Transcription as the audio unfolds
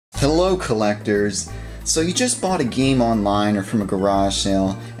Hello collectors! So you just bought a game online or from a garage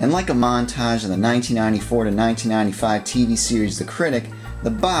sale, and like a montage of the 1994 to 1995 TV series The Critic,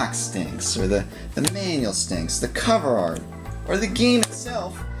 the box stinks, or the manual stinks, the cover art, or the game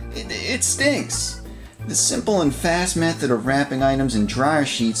itself, it stinks. The simple and fast method of wrapping items in dryer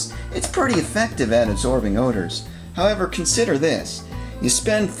sheets, it's pretty effective at absorbing odors. However, consider this. You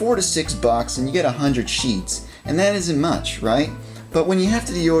spend $4 to $6 and you get 100 sheets, and that isn't much, right? But when you have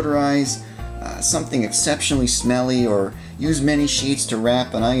to deodorize something exceptionally smelly or use many sheets to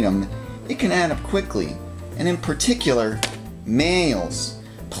wrap an item, it can add up quickly. And in particular, manuals.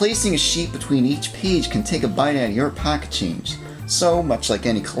 Placing a sheet between each page can take a bite out of your pocket change. So, much like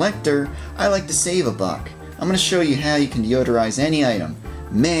any collector, I like to save a buck. I'm going to show you how you can deodorize any item,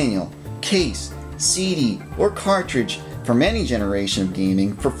 manual, case, CD, or cartridge from any generation of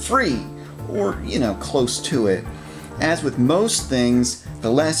gaming for free, or, close to it. As with most things, the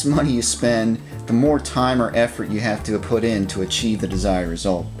less money you spend, the more time or effort you have to put in to achieve the desired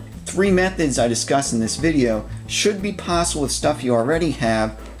result. 3 methods I discuss in this video should be possible with stuff you already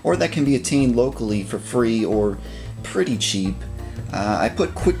have, or that can be attained locally for free or pretty cheap. I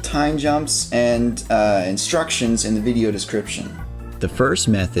put quick time jumps and instructions in the video description. The first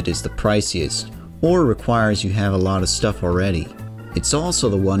method is the priciest, or requires you have a lot of stuff already. It's also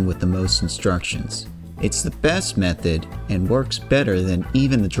the one with the most instructions. It's the best method and works better than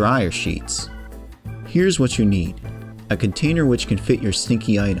even the dryer sheets. Here's what you need. A container which can fit your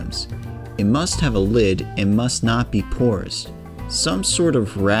stinky items. It must have a lid and must not be porous. Some sort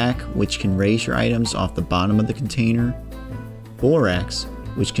of rack which can raise your items off the bottom of the container. Borax,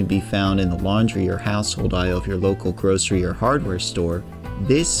 which can be found in the laundry or household aisle of your local grocery or hardware store.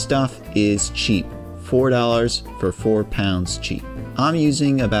 This stuff is cheap. $4 for 4 pounds cheap. I'm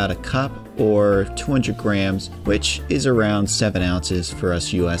using about a cup or 200 grams, which is around 7 ounces for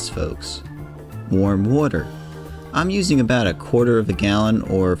us US folks. Warm water. I'm using about a quarter of a gallon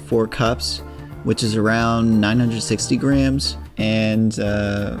or 4 cups, which is around 960 grams, and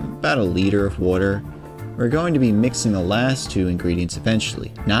about a liter of water. We're going to be mixing the last 2 ingredients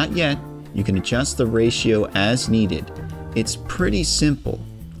eventually. Not yet. You can adjust the ratio as needed. It's pretty simple.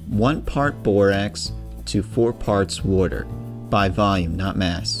 1 part borax to 4 parts water, by volume, not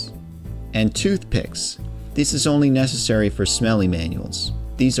mass. And toothpicks. This is only necessary for smelly manuals.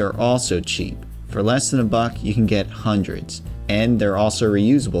 These are also cheap. For less than $1 you can get hundreds, and they're also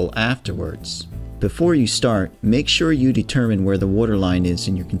reusable afterwards. Before you start, make sure you determine where the water line is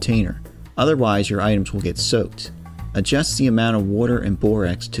in your container. Otherwise your items will get soaked. Adjust the amount of water and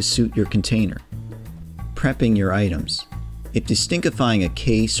borax to suit your container. Prepping your items. If distinctifying a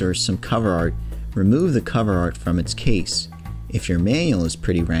case or some cover art, remove the cover art from its case. If your manual is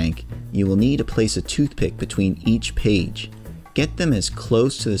pretty rank, you will need to place a toothpick between each page. Get them as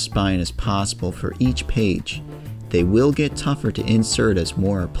close to the spine as possible for each page. They will get tougher to insert as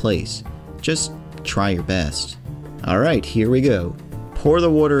more are placed. Just try your best. Alright, here we go. Pour the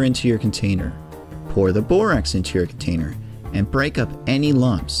water into your container. Pour the borax into your container and break up any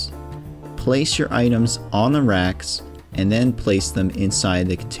lumps. Place your items on the racks and then place them inside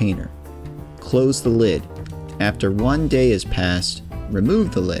the container. Close the lid. After 1 day has passed,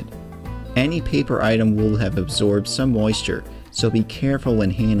 remove the lid. Any paper item will have absorbed some moisture, so be careful when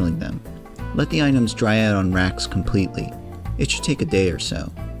handling them. Let the items dry out on racks completely. It should take a day or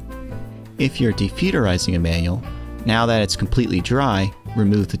so. If you're de-odorizing a manual, now that it's completely dry,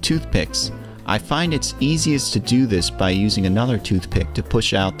 remove the toothpicks. I find it's easiest to do this by using another toothpick to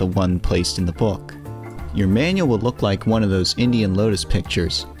push out the one placed in the book. Your manual will look like one of those Indian lotus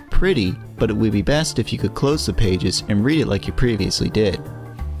pictures. Pretty, but it would be best if you could close the pages and read it like you previously did.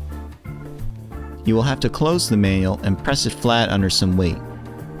 You will have to close the manual and press it flat under some weight.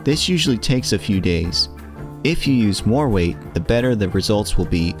 This usually takes a few days. If you use more weight, the better the results will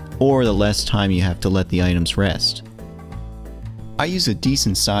be, or the less time you have to let the items rest. I use a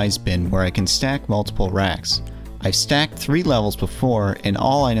decent sized bin where I can stack multiple racks. I've stacked 3 levels before and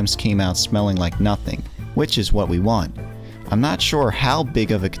all items came out smelling like nothing, which is what we want. I'm not sure how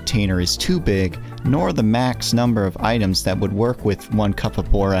big of a container is too big, nor the max number of items that would work with 1 cup of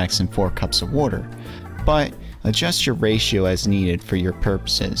borax and 4 cups of water, but adjust your ratio as needed for your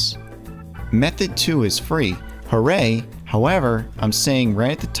purposes. Method 2 is free. Hooray! However, I'm saying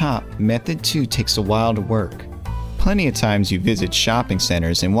right at the top, Method 2 takes a while to work. Plenty of times you visit shopping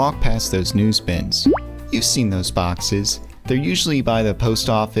centers and walk past those news bins. You've seen those boxes. They're usually by the post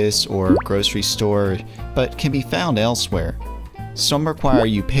office or grocery store, but can be found elsewhere. Some require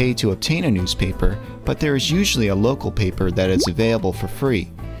you pay to obtain a newspaper, but there is usually a local paper that is available for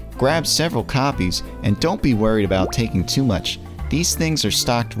free. Grab several copies and don't be worried about taking too much. These things are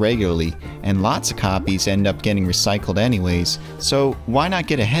stocked regularly, and lots of copies end up getting recycled anyways, so why not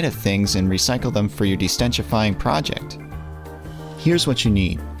get ahead of things and recycle them for your destenchifying project? Here's what you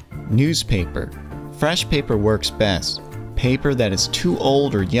need. Newspaper. Fresh paper works best. Paper that is too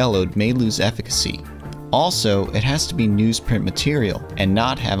old or yellowed may lose efficacy. Also, it has to be newsprint material and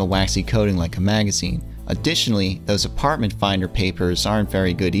not have a waxy coating like a magazine. Additionally, those apartment finder papers aren't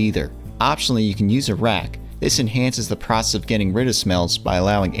very good either. Optionally, you can use a rack. This enhances the process of getting rid of smells by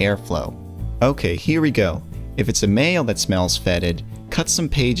allowing airflow. Okay, here we go. If it's a mail that smells fetid, cut some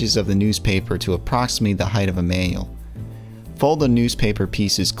pages of the newspaper to approximately the height of a mail. Fold the newspaper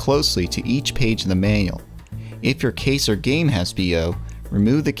pieces closely to each page of the mail. If your case or game has BO,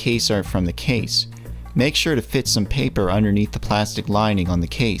 remove the case art from the case. Make sure to fit some paper underneath the plastic lining on the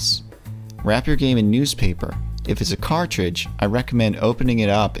case. Wrap your game in newspaper. If it's a cartridge, I recommend opening it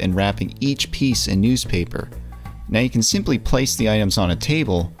up and wrapping each piece in newspaper. Now you can simply place the items on a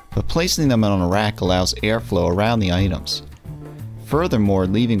table, but placing them on a rack allows airflow around the items. Furthermore,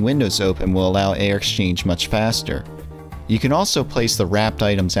 leaving windows open will allow air exchange much faster. You can also place the wrapped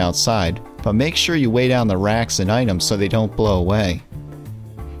items outside, but make sure you weigh down the racks and items so they don't blow away.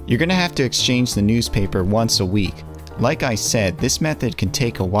 You're going to have to exchange the newspaper once a week. Like I said, this method can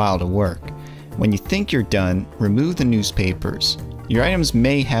take a while to work. When you think you're done, remove the newspapers. Your items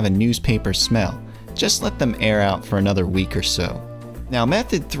may have a newspaper smell. Just let them air out for another week or so. Now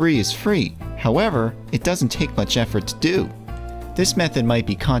method 3 is free. However, it doesn't take much effort to do. This method might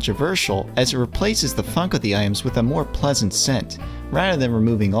be controversial as it replaces the funk of the items with a more pleasant scent, rather than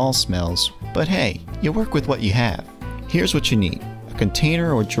removing all smells, but hey, you work with what you have. Here's what you need. A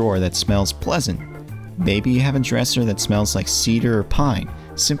container or drawer that smells pleasant. Maybe you have a dresser that smells like cedar or pine.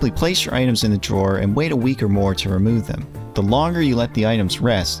 Simply place your items in the drawer and wait a week or more to remove them. The longer you let the items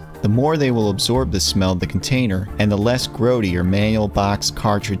rest, the more they will absorb the smell of the container and the less grody your manual, box,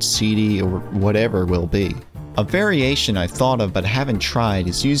 cartridge, CD, or whatever will be. A variation I've thought of but haven't tried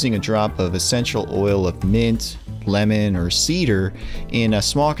is using a drop of essential oil of mint, lemon, or cedar in a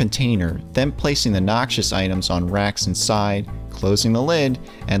small container, then placing the noxious items on racks inside, closing the lid,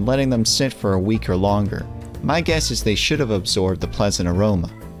 and letting them sit for a week or longer. My guess is they should have absorbed the pleasant aroma.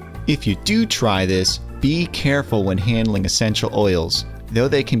 If you do try this, be careful when handling essential oils. Though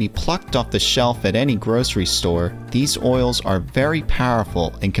they can be plucked off the shelf at any grocery store, these oils are very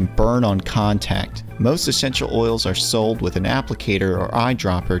powerful and can burn on contact. Most essential oils are sold with an applicator or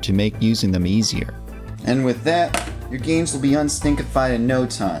eyedropper to make using them easier. And with that, your games will be unstinkified in no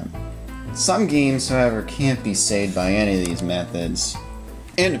time. Some games, however, can't be saved by any of these methods.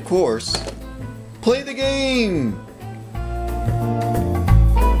 And of course, play the game!